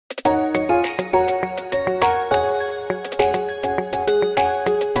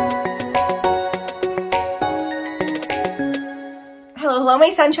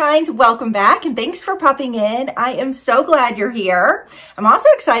Sunshines, welcome back and thanks for popping in. I am so glad you're here. I'm also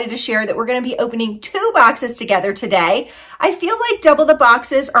excited to share that we're going to be opening 2 boxes together today. I feel like double the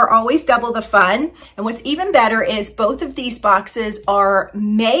boxes are always double the fun. And what's even better is both of these boxes are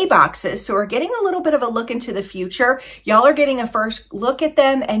May boxes. So we're getting a little bit of a look into the future. Y'all are getting a first look at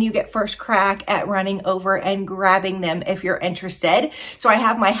them and you get first crack at running over and grabbing them if you're interested. So I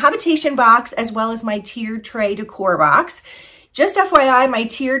have my Habitation box as well as my tiered tray decor box. Just FYI, my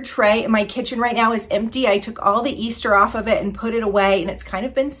tiered tray in my kitchen right now is empty. I took all the Easter off of it and put it away, and it's kind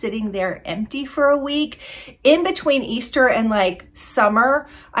of been sitting there empty for a week. In between Easter and like summer,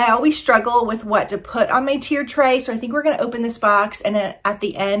 I always struggle with what to put on my tiered tray. So I think we're gonna open this box and at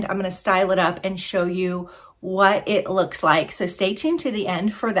the end, I'm gonna style it up and show you what it looks like. So stay tuned to the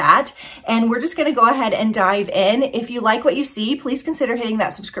end for that. And we're just gonna go ahead and dive in. If you like what you see, please consider hitting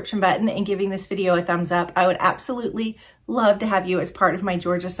that subscription button and giving this video a thumbs up. I would absolutely love to have you as part of my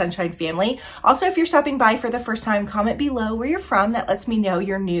Georgia Sunshine family. Also, if you're stopping by for the first time, comment below where you're from. That lets me know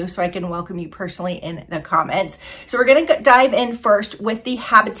you're new so I can welcome you personally in the comments. So we're gonna dive in first with the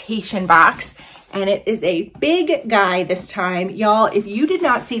Habitation box. And it is a big guy this time. Y'all, if you did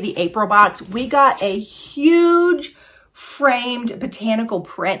not see the April box, we got a huge framed botanical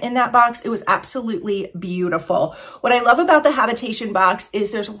print in that box. It was absolutely beautiful. What I love about the Habitation box is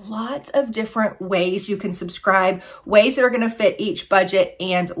there's lots of different ways you can subscribe, ways that are going to fit each budget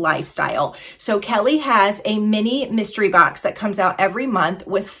and lifestyle. So Kelly has a mini mystery box that comes out every month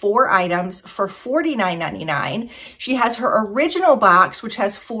with 4 items for $49.99. She has her original box, which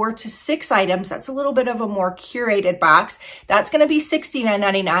has 4 to 6 items. That's a little bit of a more curated box. That's going to be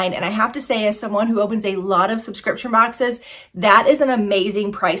 $69.99. And I have to say, as someone who opens a lot of subscription boxes, that is an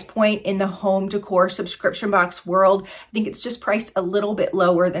amazing price point in the home decor subscription box world. I think it's just priced a little bit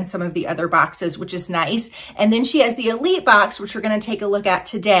lower than some of the other boxes, which is nice. And then she has the Elite box, which we're going to take a look at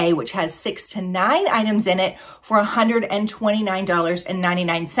today, which has 6 to 9 items in it for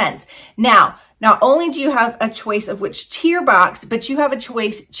 $129.99. Now, not only do you have a choice of which tier box, but you have a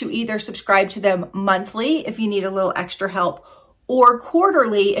choice to either subscribe to them monthly if you need a little extra help, or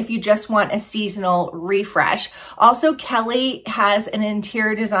quarterly if you just want a seasonal refresh. Also, Kelly has an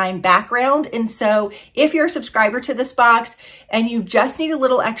interior design background. And so if you're a subscriber to this box and you just need a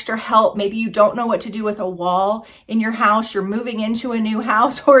little extra help, maybe you don't know what to do with a wall in your house, you're moving into a new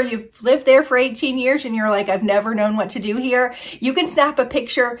house, or you've lived there for 18 years and you're like, I've never known what to do here, you can snap a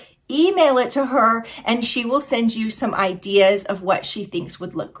picture, email it to her, and she will send you some ideas of what she thinks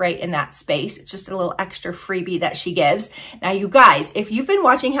would look great in that space. It's just a little extra freebie that she gives. Now, you guys, if you've been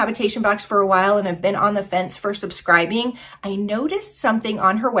watching Habitation Box for a while and have been on the fence for subscribing, I noticed something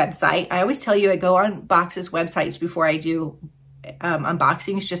on her website. I always tell you I go on Box's websites before I do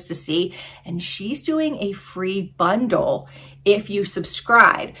unboxings just to see, and she's doing a free bundle if you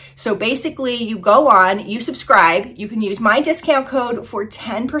subscribe. So basically you go on, you subscribe, you can use my discount code for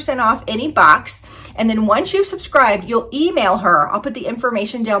 10% off any box. And then once you've subscribed, you'll email her. I'll put the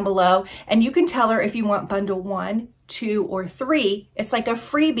information down below and you can tell her if you want bundle 1, 2, or 3. It's like a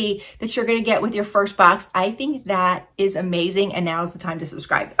freebie that you're going to get with your first box. I think that is amazing. And now is the time to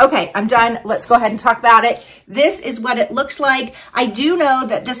subscribe. Okay, I'm done. Let's go ahead and talk about it. This is what it looks like. I do know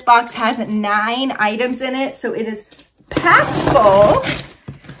that this box has 9 items in it, so it is packed full.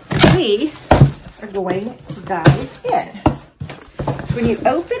 We are going to dive in. So when you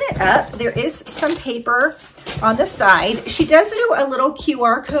open it up, there is some paper on the side. She does do a little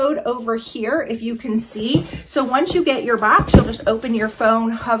QR code over here, if you can see. So once you get your box, you'll just open your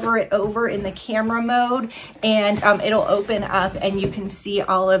phone, hover it over in the camera mode, and it'll open up and you can see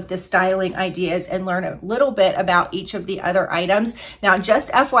all of the styling ideas and learn a little bit about each of the other items. Now, just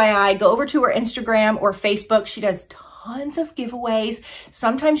FYI, go over to her Instagram or Facebook. She does tons of giveaways.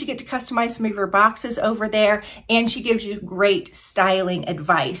 Sometimes you get to customize some of your boxes over there, and she gives you great styling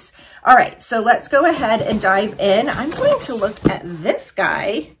advice. All right, so let's go ahead and dive in. I'm going to look at this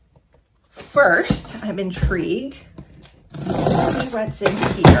guy first. I'm intrigued. Let's see what's in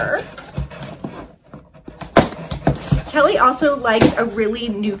here. Kelly also likes a really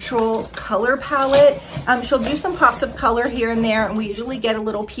neutral color palette. She'll do some pops of color here and there, and we usually get a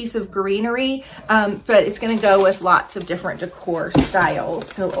little piece of greenery, but it's gonna go with lots of different decor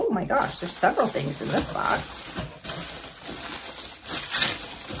styles. So, oh my gosh, there's several things in this box.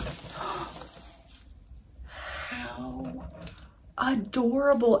 How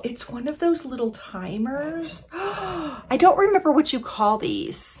adorable. It's one of those little timers. I don't remember what you call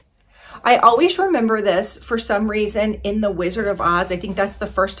these. I always remember this for some reason in The Wizard of Oz. I think that's the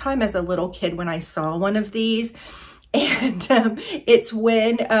first time as a little kid when I saw one of these. And it's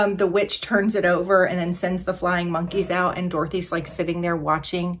when the witch turns it over and then sends the flying monkeys out, and Dorothy's like sitting there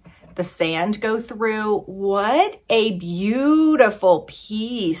watching the sand go through. What a beautiful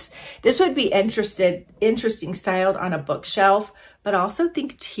piece. This would be interesting styled on a bookshelf, but also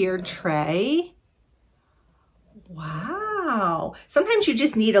think tiered tray. Wow. Sometimes you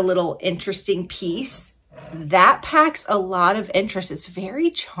just need a little interesting piece. That packs a lot of interest. It's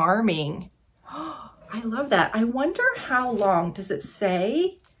very charming. I love that. I wonder how long, does it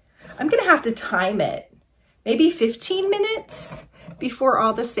say? I'm gonna have to time it. Maybe 15 minutes before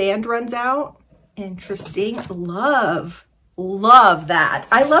all the sand runs out. Interesting. Love that.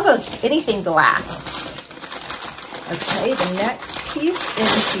 I love anything glass. Okay, the next piece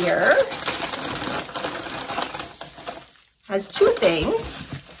in here has two things.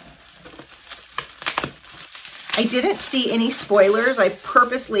 I didn't see any spoilers. I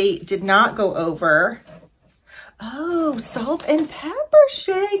purposely did not go over. Oh, salt and pepper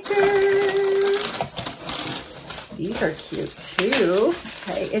shakers. These are cute too.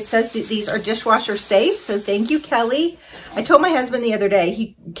 Okay, it says that these are dishwasher safe, so thank you, Kelly. I told my husband the other day,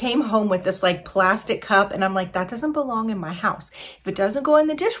 he came home with this like plastic cup, and I'm like, that doesn't belong in my house. If it doesn't go in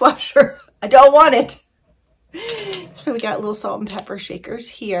the dishwasher, I don't want it. So we got little salt and pepper shakers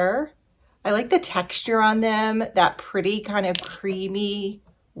here. I like the texture on them. That pretty kind of creamy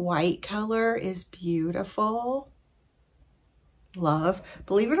white color is beautiful. Love.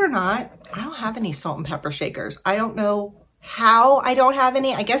 Believe it or not, I don't have any salt and pepper shakers. I don't know how I don't have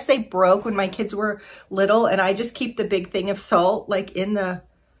any. I guess they broke when my kids were little, and I just keep the big thing of salt like in the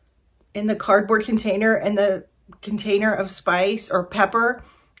cardboard container and the container of spice or pepper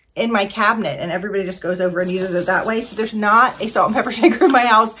in my cabinet, and everybody just goes over and uses it that way. So there's not a salt and pepper shaker in my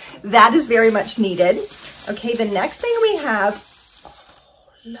house. That is very much needed. Okay, the next thing we have, oh,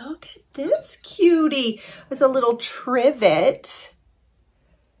 look at this cutie. It's a little trivet.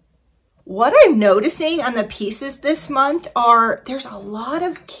 What I'm noticing on the pieces this month are there's a lot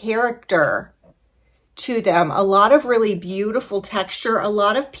of character to them, a lot of really beautiful texture, a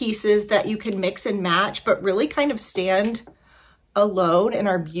lot of pieces that you can mix and match, but really kind of stand alone and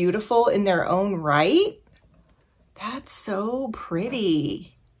are beautiful in their own right. That's so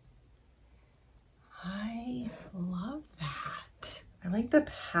pretty. I love that. I like the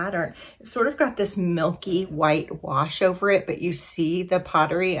pattern. It's sort of got this milky white wash over it, but you see the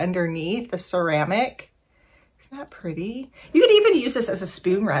pottery underneath, the ceramic. Isn't that pretty? You could even use this as a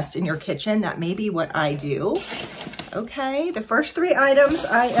spoon rest in your kitchen. That may be what I do. Okay, the first three items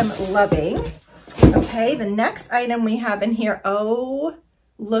I am loving. Okay, the next item we have in here, oh,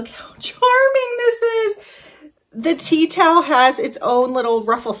 look how charming this is. The tea towel has its own little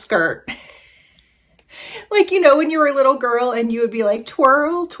ruffle skirt. Like, you know, when you were a little girl and you would be like,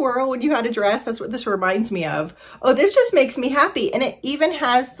 twirl, twirl when you had a dress. That's what this reminds me of. Oh, this just makes me happy. And it even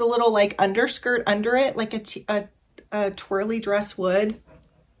has the little like underskirt under it, like a twirly dress would.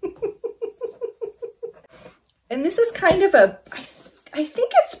 And this is kind of a, I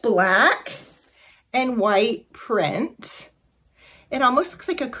think it's black and white print. It almost looks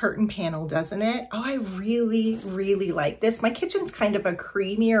like a curtain panel, doesn't it? Oh, I really, really like this. My kitchen's kind of a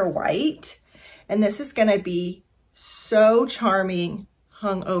creamier white, and this is gonna be so charming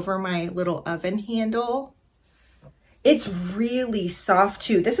hung over my little oven handle. It's really soft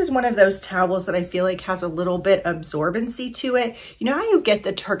too. This is one of those towels that I feel like has a little bit absorbency to it. You know how you get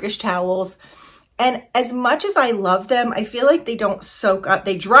the Turkish towels? And as much as I love them, I feel like they don't soak up.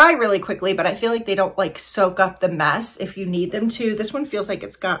 They dry really quickly, but I feel like they don't like soak up the mess if you need them to. This one feels like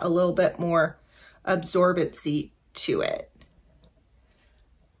it's got a little bit more absorbency to it.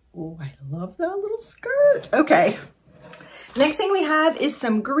 Oh, I love that little skirt. Okay. Next thing we have is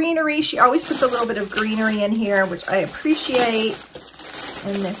some greenery. She always puts a little bit of greenery in here, which I appreciate.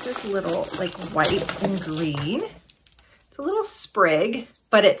 And this is little like white and green. It's a little sprig,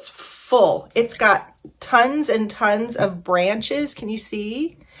 but it's full. It's got tons and tons of branches. Can you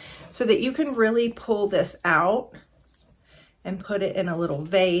see? So that you can really pull this out and put it in a little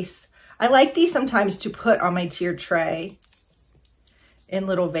vase. I like these sometimes to put on my tiered tray in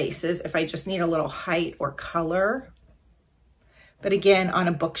little vases if I just need a little height or color. But again, on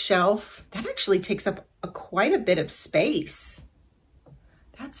a bookshelf, that actually takes up quite a bit of space.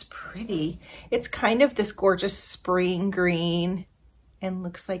 That's pretty. It's kind of this gorgeous spring green and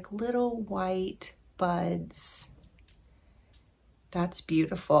looks like little white buds. That's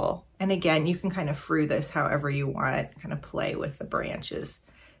beautiful. And again, you can kind of frou this however you want, kind of play with the branches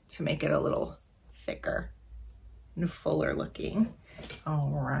to make it a little thicker and fuller looking. All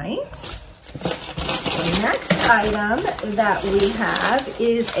right. The next item that we have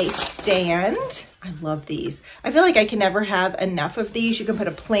is a stand. I love these. I feel like I can never have enough of these. You can put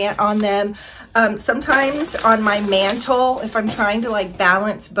a plant on them. Sometimes on my mantle, if I'm trying to like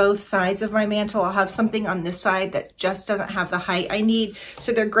balance both sides of my mantle, I'll have something on this side that just doesn't have the height I need.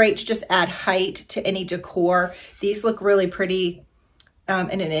 So they're great to just add height to any decor. These look really pretty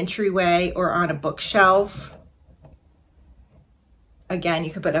in an entryway or on a bookshelf. Again,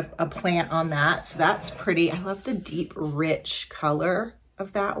 you could put a plant on that. So that's pretty. I love the deep, rich color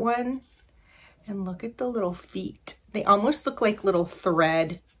of that one. And look at the little feet. They almost look like little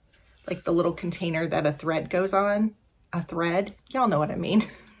thread, like the little container that a thread goes on. A thread. Y'all know what I mean.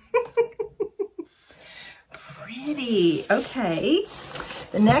 Pretty. Okay.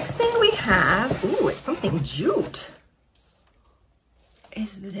 The next thing we have, ooh, it's something jute.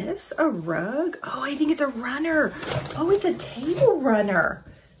 Is this a rug? Oh, I think it's a runner. Oh, it's a table runner.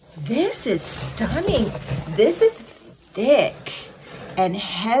 This is stunning. This is thick and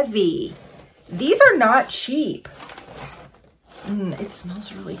heavy. These are not cheap. It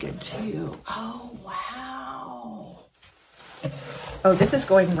smells really good too. Oh, wow. Oh, this is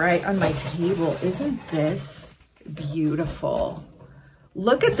going right on my table. Isn't this beautiful?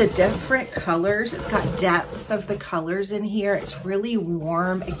 Look at the different colors. It's got depth of the colors in here. It's really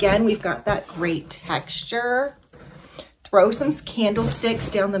warm. Again, we've got that great texture. Throw some candlesticks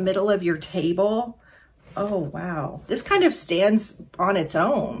down the middle of your table. Oh, wow. This kind of stands on its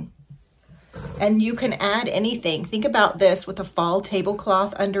own. And you can add anything. Think about this with a fall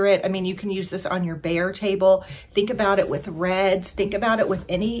tablecloth under it. I mean, you can use this on your bare table. Think about it with reds. Think about it with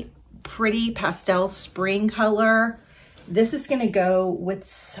any pretty pastel spring color. This is going to go with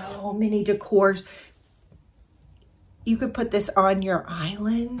so many decors. You could put this on your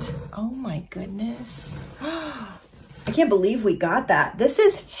island. Oh my goodness. I can't believe we got that. This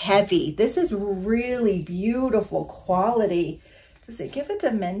is heavy. This is really beautiful quality. Does it give a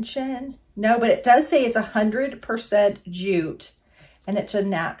dimension? No, but it does say it's 100% jute and it's a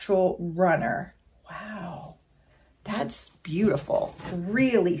natural runner. Wow. That's beautiful.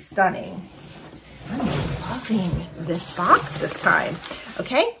 Really stunning. I'm loving this box this time.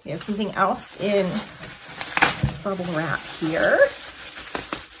 Okay, we have something else in bubble wrap here.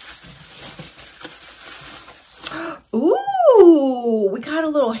 Ooh, we got a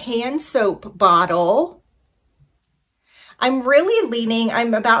little hand soap bottle. I'm really leaning,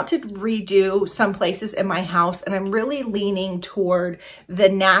 I'm about to redo some places in my house, and I'm really leaning toward the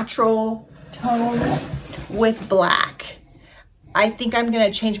natural tones with black. I think I'm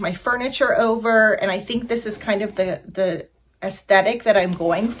going to change my furniture over, and I think this is kind of the aesthetic that I'm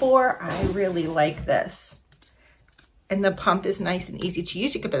going for. I really like this. And the pump is nice and easy to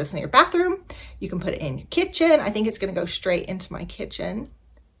use. You can put this in your bathroom. You can put it in your kitchen. I think it's going to go straight into my kitchen.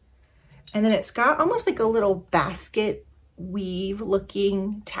 And then it's got almost like a little basket weave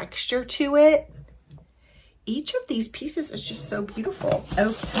looking texture to it. Each of these pieces is just so beautiful.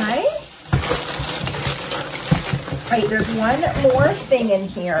 Okay. All right, there's one more thing in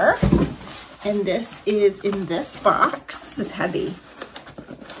here, and this is in this box. This is heavy.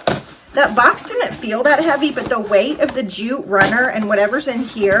 That box didn't feel that heavy, but the weight of the jute runner and whatever's in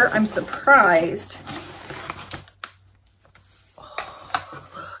here, I'm surprised. Oh,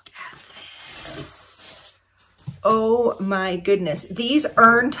 look at this. Oh my goodness. These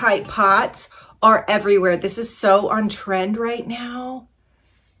urn type pots are everywhere. This is so on trend right now.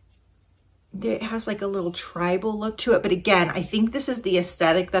 It has like a little tribal look to it. But again, I think this is the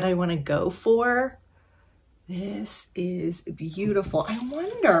aesthetic that I want to go for. This is beautiful. I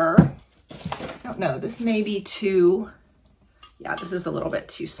wonder, I don't know, this may be too, yeah, this is a little bit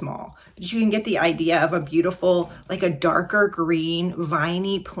too small. But you can get the idea of a beautiful, like a darker green,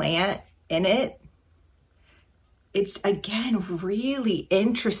 viney plant in it. It's, again, really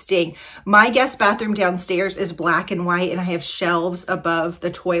interesting. My guest bathroom downstairs is black and white, and I have shelves above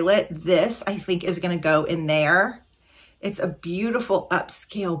the toilet. This, I think, is going to go in there. It's a beautiful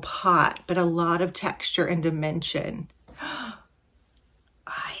upscale pot, but a lot of texture and dimension. I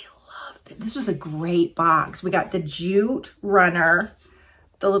love this. This was a great box. We got the jute runner,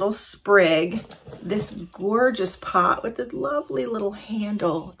 the little sprig, this gorgeous pot with the lovely little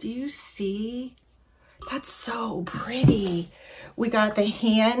handle. Do you see? That's so pretty. We got the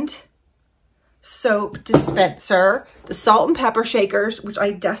hand soap dispenser, the salt and pepper shakers, which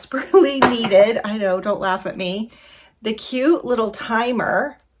I desperately needed. I know, don't laugh at me. The cute little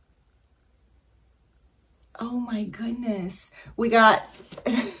timer. Oh my goodness. We got,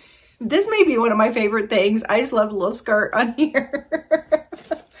 this may be one of my favorite things. I just love the little skirt on here.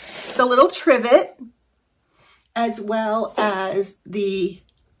 The little trivet, as well as the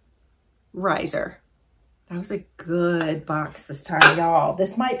riser. That was a good box this time, y'all.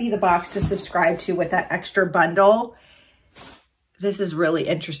 This might be the box to subscribe to with that extra bundle. This is really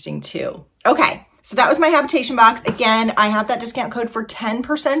interesting too. Okay, so that was my Habitation Box. Again, I have that discount code for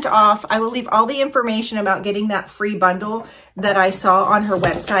 10% off. I will leave all the information about getting that free bundle that I saw on her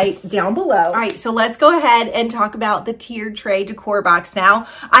website down below. All right, so let's go ahead and talk about the tiered tray decor box now.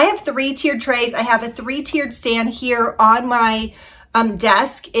 I have 3 tiered trays. I have a 3-tiered stand here on my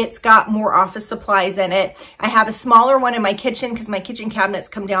desk. It's got more office supplies in it. I have a smaller one in my kitchen because my kitchen cabinets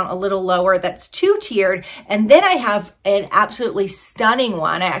come down a little lower. That's 2-tiered. And then I have an absolutely stunning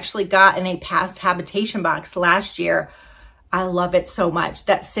one I actually got in a past Habitation Box last year. I love it so much.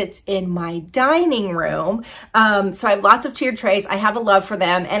 That sits in my dining room. So I have lots of tiered trays. I have a love for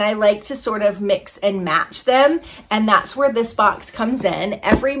them, and I like to sort of mix and match them. And that's where this box comes in.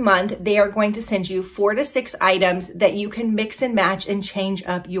 Every month, they are going to send you 4 to 6 items that you can mix and match and change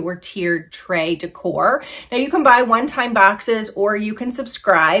up your tiered tray decor. Now, you can buy one-time boxes or you can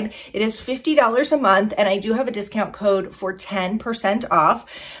subscribe. It is $50 a month, and I do have a discount code for 10%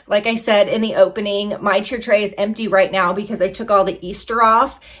 off. Like I said in the opening, my tiered tray is empty right now because I took all the Easter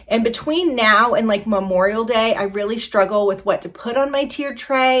off. And between now and like Memorial Day, I really struggle with what to put on my tiered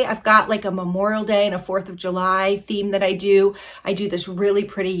tray. I've got like a Memorial Day and a 4th of July theme that I do. I do this really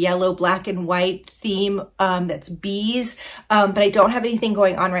pretty yellow, black, and white theme that's bees, but I don't have anything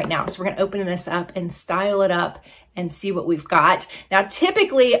going on right now. So we're gonna open this up and style it up and see what we've got. Now,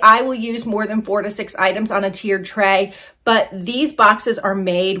 typically I will use more than 4 to 6 items on a tiered tray, but these boxes are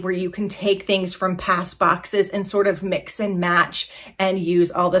made where you can take things from past boxes and sort of mix and match and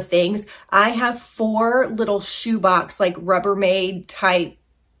use all the things. I have 4 little shoebox, like Rubbermaid type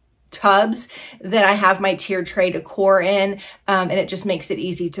tubs that I have my tiered tray decor in, and it just makes it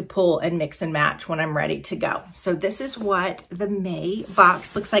easy to pull and mix and match when I'm ready to go. So this is what the May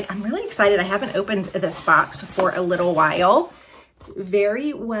box looks like. I'm really excited. I haven't opened this box for a little while. It's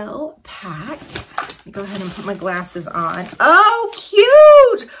very well packed. Let me go ahead and put my glasses on. Oh,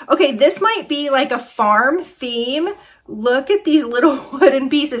 cute! Okay, this might be like a farm theme. Look at these little wooden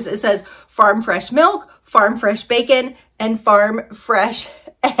pieces. It says farm fresh milk, farm fresh bacon, and farm fresh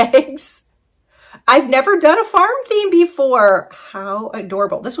eggs. I've never done a farm theme before. How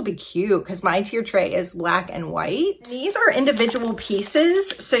adorable. This will be cute because my tiered tray is black and white. These are individual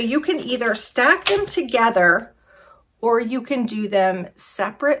pieces, so you can either stack them together or you can do them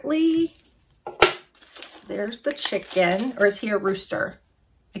separately. There's the chicken, or is he a rooster?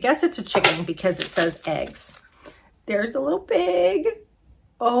 I guess it's a chicken because it says eggs. There's a little pig.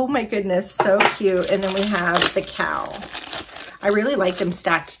 Oh my goodness, so cute. And then we have the cow. I really like them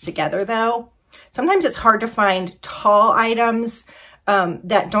stacked together though. Sometimes it's hard to find tall items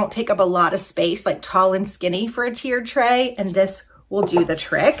that don't take up a lot of space, like tall and skinny for a tiered tray, and this will do the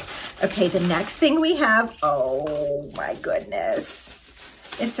trick. Okay, the next thing we have, oh my goodness.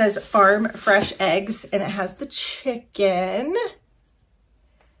 It says farm fresh eggs, and it has the chicken.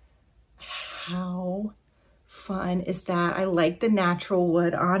 How fun is that? I like the natural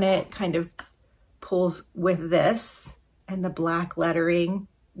wood on it, kind of pulls with this, and the black lettering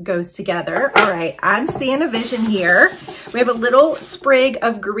goes together. All right, I'm seeing a vision here. We have a little sprig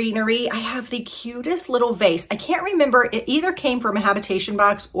of greenery. I have the cutest little vase. I can't remember, it either came from a Habitation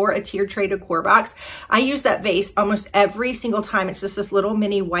Box or a tiered tray decor box. I use that vase almost every single time. It's just this little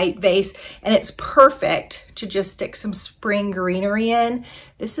mini white vase, and it's perfect to just stick some spring greenery in.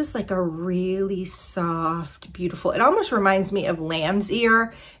 This is like a really soft, beautiful, it almost reminds me of lamb's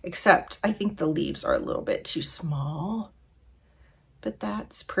ear, except I think the leaves are a little bit too small. But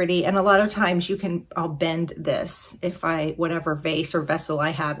that's pretty. And a lot of times I'll bend this if whatever vase or vessel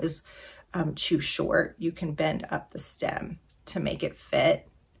I have is too short. You can bend up the stem to make it fit.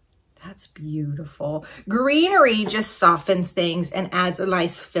 That's beautiful. Greenery just softens things and adds a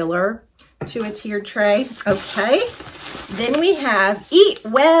nice filler to a tiered tray. Okay. Then we have eat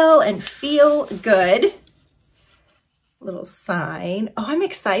well and feel good. Little sign. Oh, I'm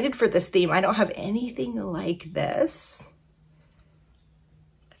excited for this theme. I don't have anything like this.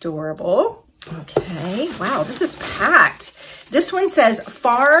 Adorable. Okay. Wow, this is packed. This one says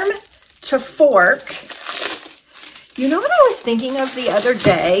farm to fork. You know what I was thinking of the other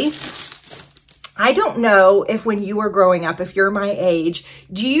day? I don't know if when you were growing up, if you're my age,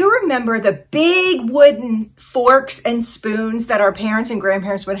 do you remember the big wooden forks and spoons that our parents and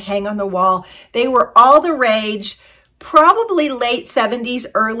grandparents would hang on the wall? They were all the rage, probably late 70s,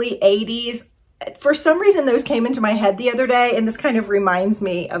 early 80s. For some reason, those came into my head the other day, and this kind of reminds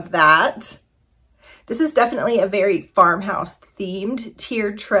me of that. This is definitely a very farmhouse themed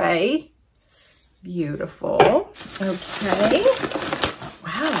tiered tray. Beautiful. Okay.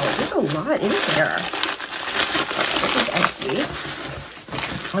 Wow, there's a lot in here. empty.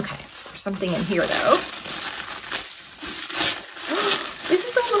 Okay, there's something in here though. This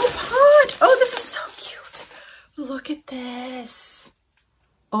is a little pot. Oh, this is so cute. Look at this.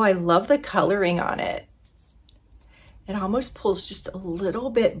 Oh, I love the coloring on it. It almost pulls just a little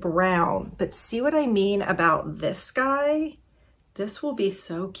bit brown, but see what I mean about this guy? This will be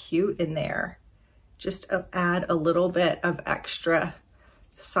so cute in there. Just add a little bit of extra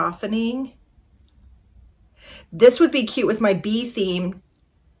softening. This would be cute with my bee theme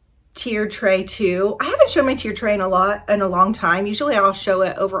tiered tray too. I haven't shown my tiered tray in a long time. Usually I'll show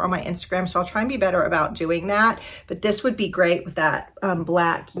it over on my Instagram, so I'll try and be better about doing that. But this would be great with that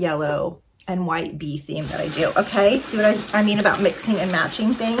black, yellow, and white bee theme that I do. Okay, see what I mean about mixing and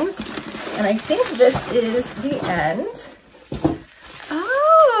matching things? And I think this is the end.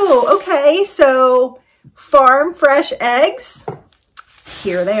 Oh, okay, so farm fresh eggs.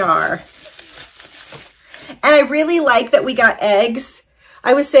 Here they are. And I really like that we got eggs.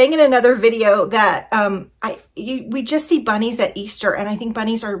 I was saying in another video that we just see bunnies at Easter, and I think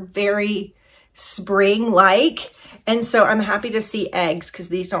bunnies are very spring-like. And so I'm happy to see eggs because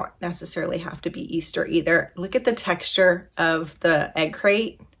these don't necessarily have to be Easter either. Look at the texture of the egg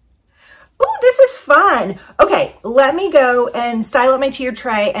crate. Oh, this is fun. Okay, let me go and style up my tiered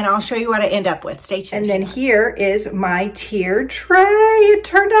tray and I'll show you what I end up with. Stay tuned. And then here is my tiered tray. It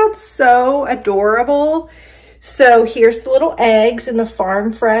turned out so adorable. So here's the little eggs and the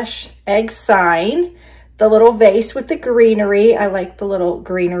farm fresh egg sign, the little vase with the greenery. I like the little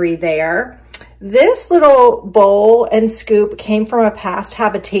greenery there. This little bowl and scoop came from a past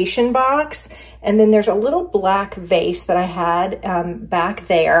Habitation Box. And then there's a little black vase that I had back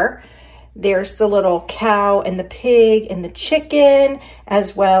there. There's the little cow and the pig and the chicken,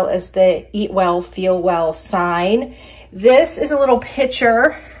 as well as the Eat Well, Feel Well sign. This is a little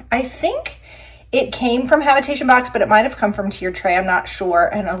picture. I think it came from Habitation Box, but it might have come from Tiered Tray. I'm not sure.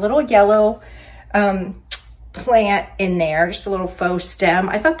 And a little yellow plant in there, just a little faux stem.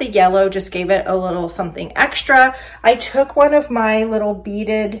 I thought the yellow just gave it a little something extra. I took one of my little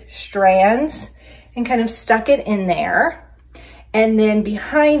beaded strands and kind of stuck it in there. And then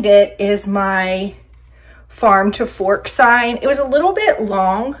behind it is my farm to fork sign. It was a little bit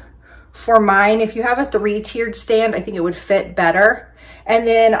long for mine. If you have a 3-tiered stand, I think it would fit better. And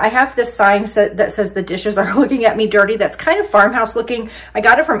then I have this sign that says the dishes are looking at me dirty. That's kind of farmhouse looking. I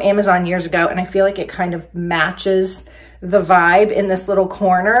got it from Amazon years ago, and I feel like it kind of matches the vibe in this little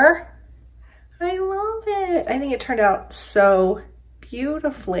corner. I love it. I think it turned out so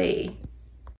beautifully.